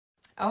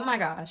Oh my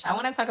gosh, I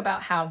want to talk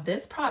about how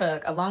this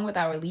product, along with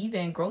our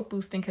leave-in growth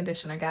boosting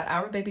conditioner, got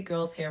our baby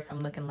girl's hair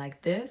from looking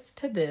like this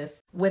to this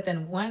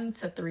within 1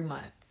 to 3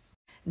 months.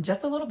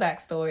 Just a little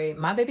backstory.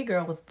 My baby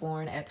girl was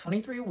born at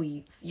 23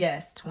 weeks.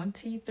 Yes,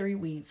 23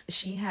 weeks.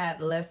 She had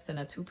less than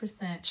a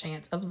 2%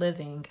 chance of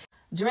living.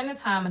 During the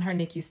time in her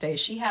NICU stay,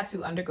 she had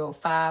to undergo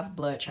 5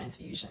 blood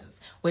transfusions,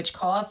 which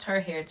caused her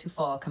hair to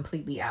fall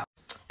completely out.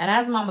 And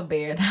as Mama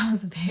Bear, that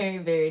was very,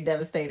 very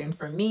devastating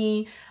for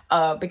me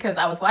because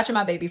I was watching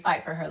my baby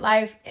fight for her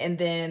life and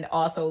then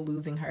also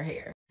losing her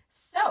hair.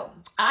 So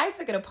I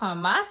took it upon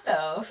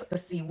myself to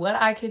see what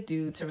I could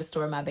do to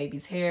restore my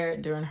baby's hair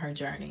during her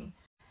journey.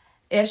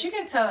 As you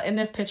can tell in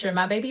this picture,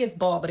 my baby is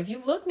bald, but if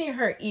you look near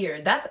her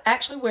ear, that's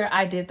actually where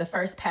I did the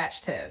first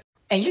patch test.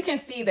 And you can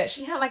see that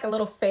she had like a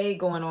little fade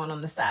going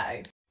on the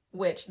side,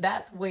 which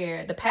that's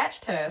where the patch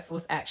test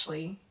was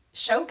actually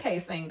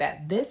showcasing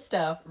that this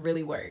stuff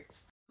really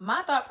works.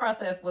 My thought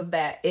process was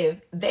that if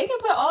they can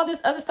put all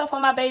this other stuff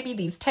on my baby,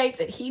 these tapes,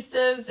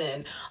 adhesives,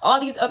 and all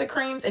these other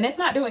creams, and it's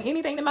not doing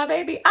anything to my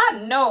baby, I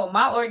know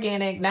my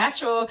organic,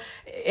 natural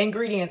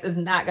ingredients is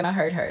not going to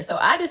hurt her. So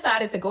I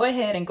decided to go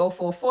ahead and go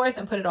full force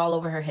and put it all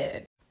over her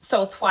head.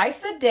 So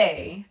twice a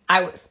day,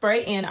 I would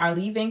spray in our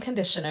leave-in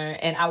conditioner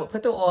and I would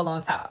put the oil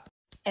on top.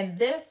 And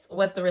this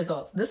was the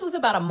results. This was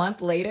about a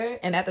month later.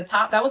 And at the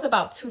top, that was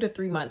about 2 to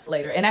 3 months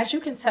later. And as you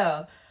can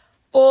tell,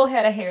 full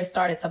head of hair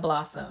started to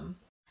blossom.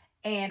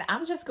 And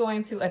I'm just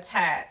going to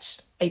attach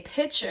a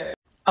picture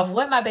of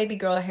what my baby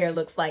girl hair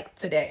looks like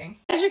today.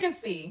 As you can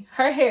see,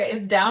 her hair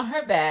is down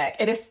her back.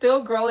 It is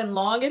still growing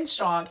long and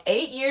strong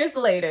 8 years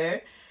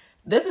later.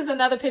 This is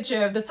another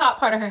picture of the top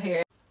part of her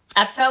hair.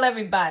 I tell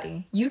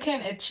everybody, you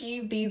can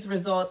achieve these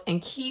results and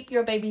keep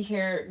your baby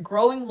hair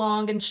growing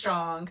long and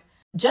strong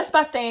just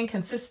by staying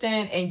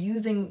consistent and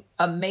using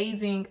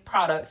amazing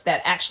products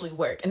that actually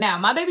work. Now,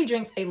 my baby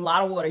drinks a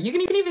lot of water. You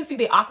can even see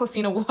the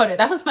Aquafina water.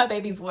 That was my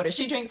baby's water.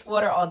 She drinks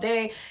water all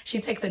day.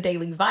 She takes a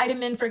daily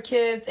vitamin for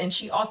kids, and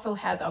she also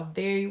has a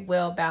very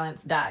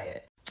well-balanced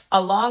diet,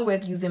 along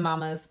with using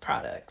Mama's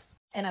products.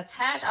 And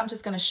attached, I'm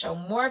just going to show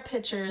more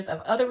pictures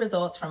of other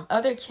results from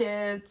other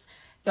kids.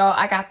 Y'all,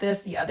 I got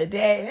this the other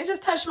day and it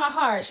just touched my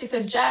heart. She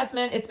says,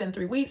 Jasmine, it's been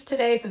 3 weeks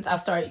today since I've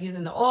started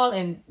using the oil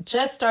and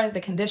just started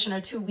the conditioner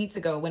 2 weeks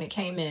ago when it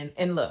came in.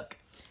 And look,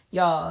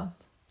 y'all,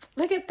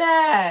 look at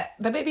that.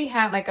 The baby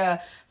had like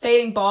a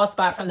fading bald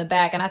spot from the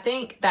back. And I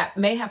think that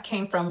may have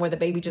came from where the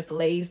baby just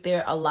lays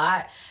there a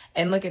lot.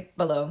 And look at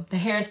below, the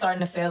hair is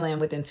starting to fill in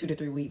within 2 to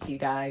 3 weeks, you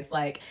guys.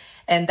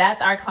 And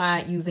that's our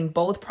client using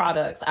both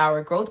products,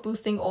 our growth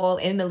boosting oil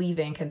and the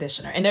leave-in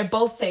conditioner. And they're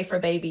both safe for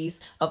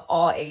babies of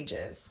all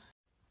ages.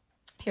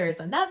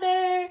 Here's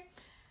another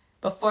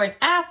before and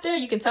after.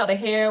 You can tell the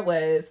hair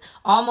was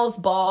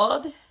almost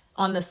bald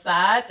on the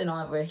sides and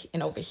over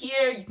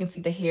here. You can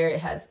see the hair, it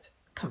has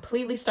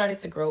completely started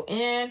to grow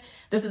in.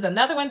 This is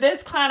another one.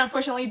 This client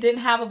unfortunately didn't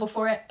have a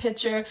before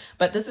picture,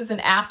 but this is an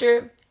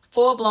after.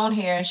 Full blown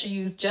hair. She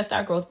used just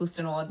our growth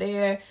boosting oil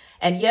there.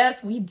 And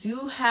yes, we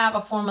do have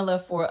a formula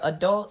for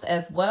adults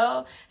as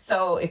well.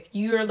 So if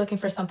you're looking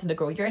for something to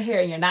grow your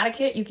hair and you're not a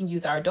kid, you can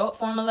use our adult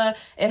formula.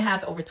 It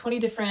has over 20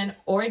 different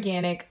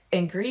organic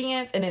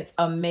ingredients and it's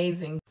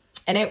amazing.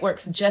 And it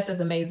works just as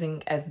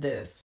amazing as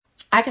this.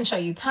 I can show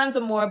you tons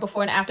of more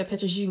before and after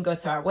pictures. You can go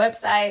to our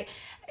website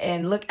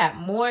and look at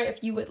more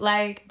if you would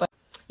like, but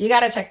you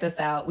got to check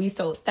this out. We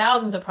sold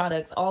thousands of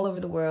products all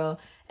over the world.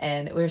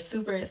 And we're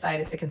super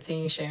excited to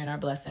continue sharing our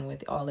blessing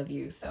with all of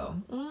you. So,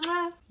 mwah.